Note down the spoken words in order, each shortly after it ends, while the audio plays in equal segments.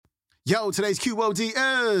Yo, today's QOD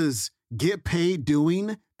is get paid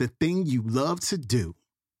doing the thing you love to do.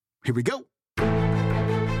 Here we go.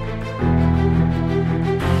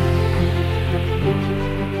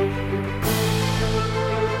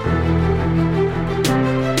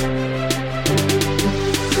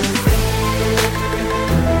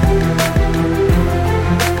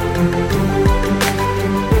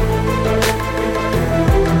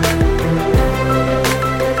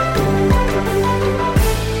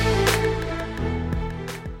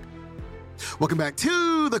 Welcome back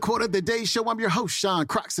to the Quote of the Day Show. I'm your host, Sean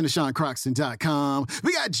Croxton of SeanCroxton.com.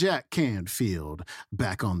 We got Jack Canfield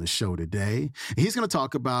back on the show today. He's going to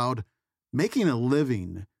talk about making a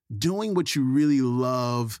living, doing what you really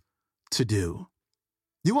love to do.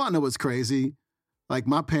 You want to know what's crazy? Like,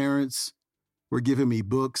 my parents were giving me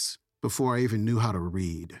books before I even knew how to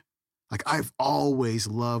read. Like, I've always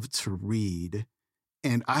loved to read,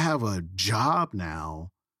 and I have a job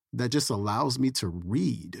now that just allows me to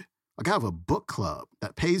read. Like, I have a book club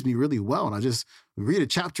that pays me really well, and I just read a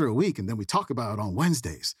chapter a week, and then we talk about it on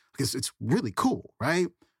Wednesdays because it's really cool, right?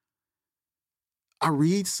 I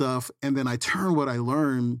read stuff, and then I turn what I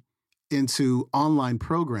learn into online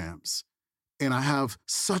programs, and I have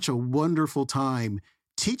such a wonderful time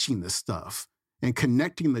teaching this stuff and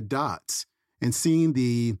connecting the dots and seeing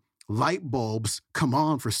the light bulbs come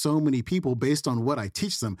on for so many people based on what I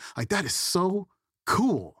teach them. Like, that is so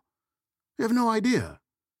cool. You have no idea.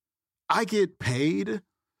 I get paid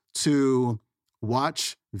to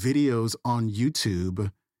watch videos on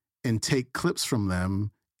YouTube and take clips from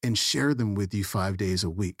them and share them with you 5 days a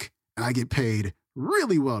week. And I get paid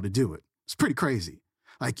really well to do it. It's pretty crazy.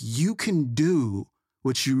 Like, you can do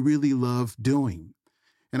what you really love doing.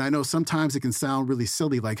 And I know sometimes it can sound really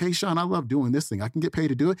silly, like, hey, Sean, I love doing this thing. I can get paid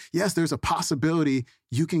to do it. Yes, there's a possibility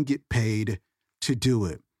you can get paid to do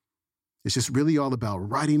it. It's just really all about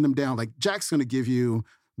writing them down. Like, Jack's going to give you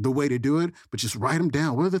the way to do it, but just write them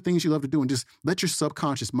down. What are the things you love to do? And just let your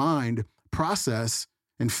subconscious mind process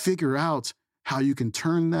and figure out how you can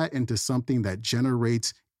turn that into something that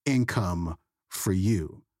generates income for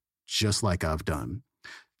you, just like I've done.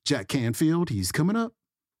 Jack Canfield, he's coming up.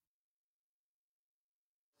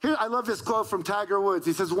 Here, I love this quote from Tiger Woods.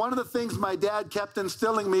 He says, one of the things my dad kept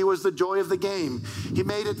instilling me was the joy of the game. He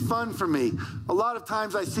made it fun for me. A lot of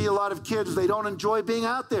times I see a lot of kids, they don't enjoy being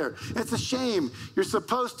out there. It's a shame. You're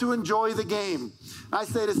supposed to enjoy the game. I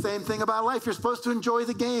say the same thing about life. You're supposed to enjoy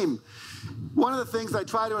the game. One of the things I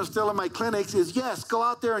try to instill in my clinics is, yes, go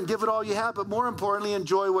out there and give it all you have, but more importantly,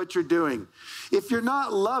 enjoy what you're doing. If you're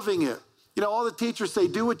not loving it, you know, all the teachers say,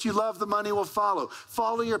 do what you love, the money will follow.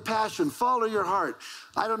 Follow your passion, follow your heart.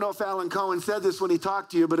 I don't know if Alan Cohen said this when he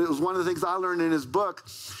talked to you, but it was one of the things I learned in his book.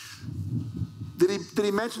 Did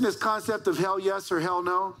he mention this concept of hell yes or hell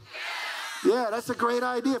no? Yeah, that's a great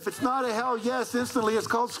idea. If it's not a hell yes instantly, it's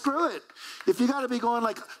called screw it. If you got to be going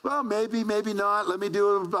like, well, maybe, maybe not. Let me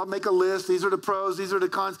I'll make a list. These are the pros, these are the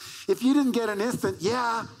cons. If you didn't get an instant,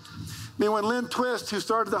 yeah. I mean, when Lynn Twist, who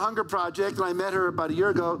started the Hunger Project, and I met her about a year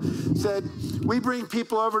ago, said, we bring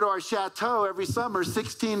people over to our chateau every summer,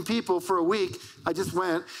 16 people for a week. I just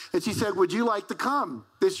went. And she said, would you like to come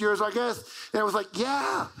this year as our guest? And I was like,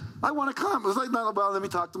 yeah, I want to come. It was like, well, let me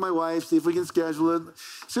talk to my wife, see if we can schedule it.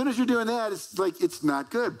 As soon as you're doing that, it's like, it's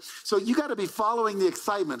not good. So you got to be following the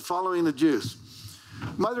excitement, following the juice.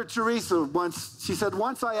 Mother Teresa she said,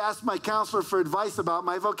 once I asked my counselor for advice about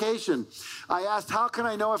my vocation. I asked, how can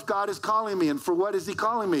I know if God is calling me and for what is he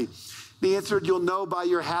calling me? He answered, you'll know by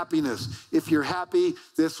your happiness. If you're happy,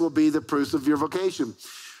 this will be the proof of your vocation.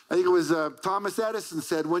 I think it was Thomas Edison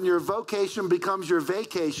said, when your vocation becomes your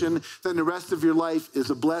vacation, then the rest of your life is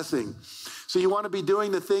a blessing. So you want to be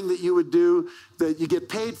doing the thing that you would do, that you get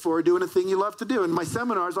paid for, doing the thing you love to do. In my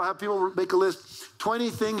seminars, I'll have people make a list, 20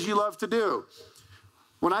 things you love to do.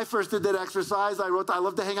 When I first did that exercise, I wrote, I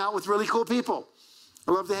love to hang out with really cool people.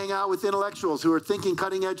 I love to hang out with intellectuals who are thinking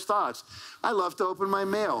cutting-edge thoughts. I love to open my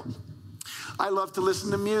mail. I love to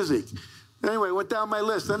listen to music. Anyway, I went down my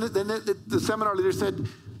list. Then the seminar leader said,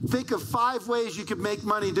 think of 5 ways you could make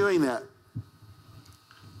money doing that.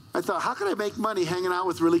 I thought, how can I make money hanging out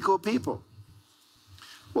with really cool people?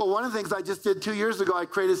 Well, one of the things I just did 2 years ago, I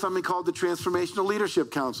created something called the Transformational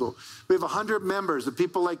Leadership Council. We have 100 members of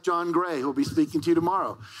people like John Gray, who will be speaking to you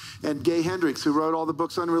tomorrow, and Gay Hendricks, who wrote all the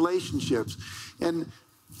books on relationships. And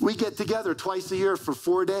we get together twice a year for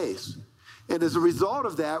 4 days. And as a result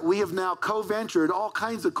of that, we have now co-ventured all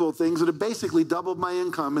kinds of cool things that have basically doubled my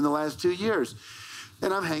income in the last 2 years.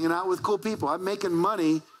 And I'm hanging out with cool people. I'm making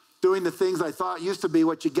money doing the things I thought used to be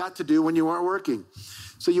what you got to do when you weren't working.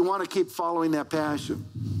 So you want to keep following that passion.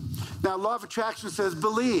 Now, law of attraction says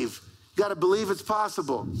believe. You got to believe it's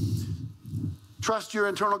possible. Trust your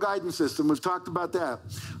internal guidance system. We've talked about that.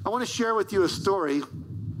 I want to share with you a story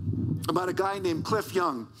about a guy named Cliff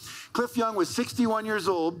Young. Cliff Young was 61 years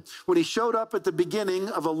old when he showed up at the beginning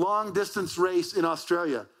of a long-distance race in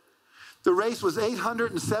Australia. The race was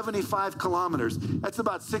 875 kilometers. That's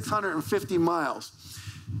about 650 miles.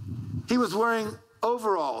 He was wearing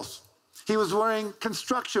overalls. He was wearing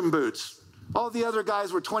construction boots. All the other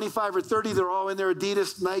guys were 25 or 30. They're all in their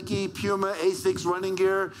Adidas, Nike, Puma, Asics running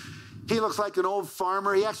gear. He looks like an old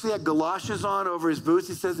farmer. He actually had galoshes on over his boots,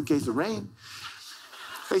 he says, in case of rain.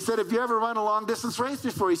 They said, have you ever run a long-distance race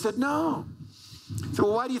before? He said, no. I said,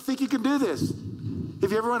 well, why do you think you can do this?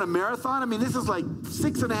 Have you ever run a marathon? I mean, this is like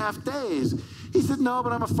 6.5 days. He said, no,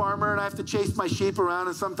 but I'm a farmer, and I have to chase my sheep around,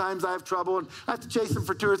 and sometimes I have trouble, and I have to chase them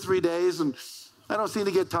for 2 or 3 days, and I don't seem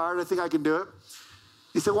to get tired. I think I can do it.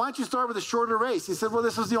 He said, why don't you start with a shorter race? He said, well,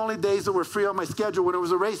 this was the only days that were free on my schedule when it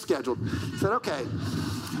was a race scheduled. He said, okay.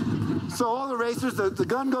 So all the racers, the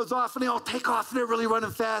gun goes off, and they all take off, and they're really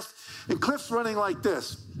running fast, and Cliff's running like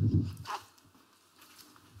this.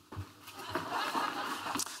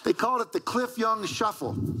 They called it the Cliff Young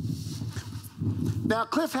Shuffle. Now,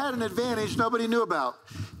 Cliff had an advantage nobody knew about.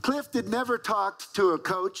 Cliff had never talked to a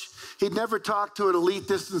coach. He'd never talked to an elite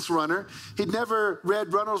distance runner. He'd never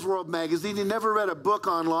read Runner's World magazine. He never read a book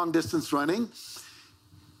on long distance running.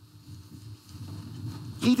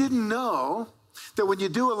 He didn't know that when you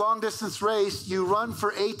do a long distance race, you run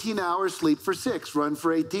for 18 hours, sleep for 6. Run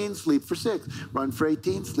for 18, sleep for 6. Run for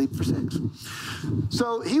 18, sleep for 6.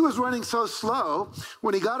 So he was running so slow,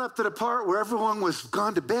 when he got up to the part where everyone was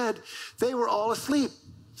gone to bed, they were all asleep.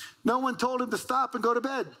 No one told him to stop and go to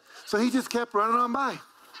bed. So he just kept running on by.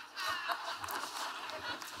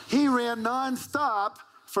 He ran nonstop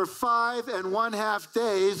for 5.5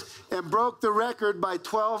 days and broke the record by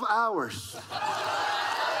 12 hours.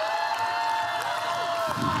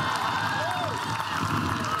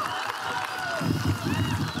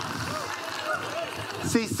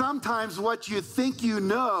 See, sometimes what you think you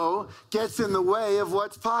know gets in the way of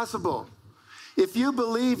what's possible. If you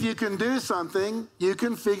believe you can do something, you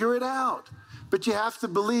can figure it out. But you have to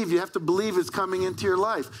believe. You have to believe it's coming into your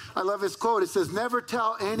life. I love this quote. It says, never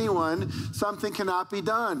tell anyone something cannot be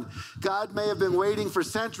done. God may have been waiting for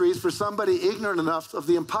centuries for somebody ignorant enough of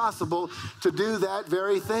the impossible to do that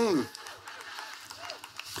very thing.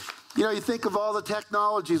 You know, you think of all the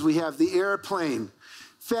technologies we have, the airplane,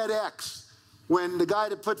 FedEx. When the guy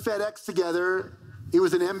that put FedEx together, he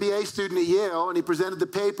was an MBA student at Yale, and he presented the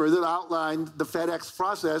paper that outlined the FedEx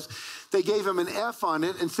process. They gave him an F on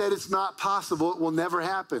it and said it's not possible, it will never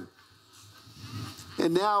happen.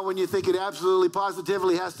 And now when you think it absolutely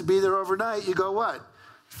positively has to be there overnight, you go what?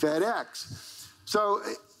 FedEx. So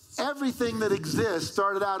everything that exists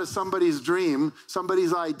started out as somebody's dream,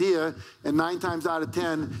 somebody's idea, and 9 times out of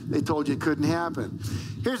 10, they told you it couldn't happen.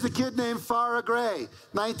 Here's a kid named Farrah Gray,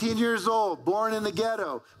 19 years old, born in the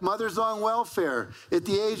ghetto, mother's on welfare. At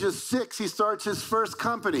the age of 6, he starts his first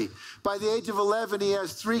company. By the age of 11, he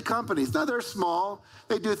has 3 companies. Now, they're small.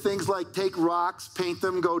 They do things like take rocks, paint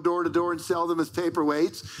them, go door to door, and sell them as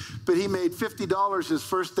paperweights. But he made $50 his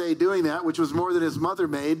first day doing that, which was more than his mother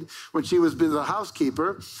made when she was the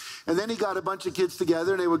housekeeper. And then he got a bunch of kids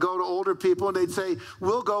together, and they would go to older people, and they'd say,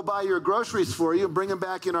 we'll go buy your groceries for you and bring them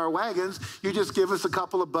back in our wagons. You just give us a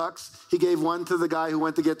couple of bucks. He gave one to the guy who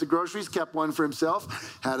went to get the groceries, kept one for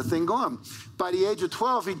himself, had a thing going. By the age of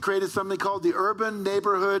 12, he'd created something called the Urban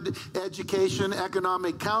Neighborhood Education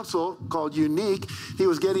Economic Council, called UNIQUE. He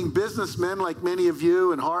was getting businessmen like many of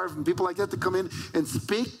you and Harv and people like that to come in and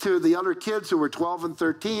speak to the other kids who were 12 and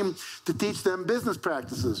 13 to teach them business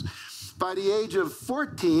practices. By the age of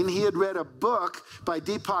 14, he had read a book by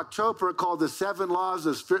Deepak Chopra called The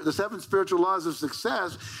Seven Spiritual Laws of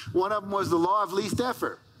Success. One of them was the law of least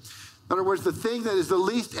effort. In other words, the thing that is the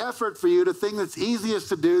least effort for you, the thing that's easiest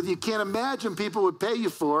to do, that you can't imagine people would pay you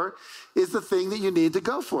for, is the thing that you need to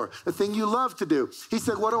go for, the thing you love to do. He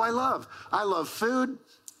said, what do I love? I love food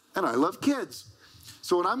and I love kids.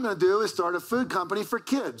 So what I'm going to do is start a food company for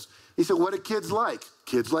kids. He said, what do kids like?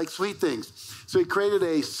 Kids like sweet things. So he created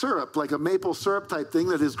a syrup, like a maple syrup type thing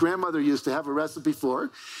that his grandmother used to have a recipe for.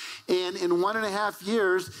 And in 1.5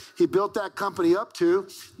 years, he built that company up to,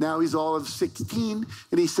 now he's all of 16,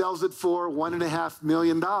 and he sells it for $1.5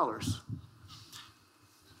 million.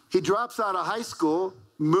 He drops out of high school,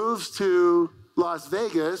 moves to Las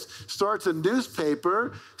Vegas, starts a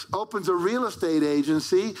newspaper, opens a real estate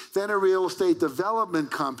agency, then a real estate development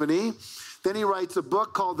company. Then he writes a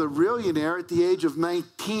book called The Realionaire at the age of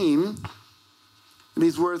 19, and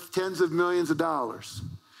he's worth tens of millions of dollars.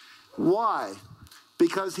 Why?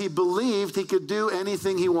 Because he believed he could do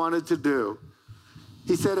anything he wanted to do.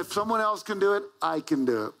 He said, if someone else can do it, I can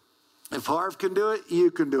do it. If Harv can do it,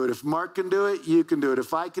 you can do it. If Mark can do it, you can do it.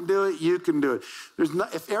 If I can do it, you can do it.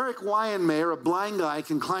 If Eric Wyanmayer, a blind guy,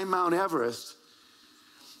 can climb Mount Everest,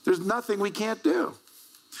 there's nothing we can't do.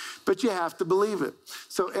 But you have to believe it.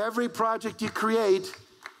 So every project you create,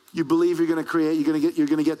 you believe you're going to create, you're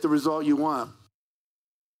going to get the result you want.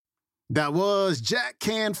 That was Jack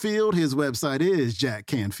Canfield. His website is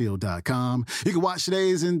jackcanfield.com. You can watch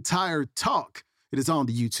today's entire talk. It is on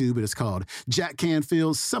the YouTube. It is called Jack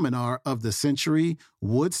Canfield's Seminar of the Century,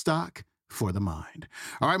 Woodstock for the Mind.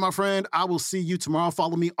 All right, my friend, I will see you tomorrow.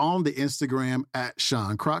 Follow me on the Instagram at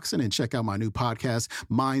Sean Croxton and check out my new podcast,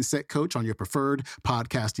 Mindset Coach, on your preferred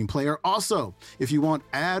podcasting player. Also, if you want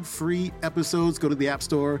ad-free episodes, go to the App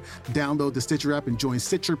Store, download the Stitcher app, and join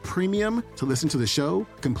Stitcher Premium to listen to the show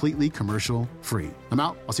completely commercial-free. I'm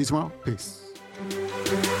out. I'll see you tomorrow. Peace.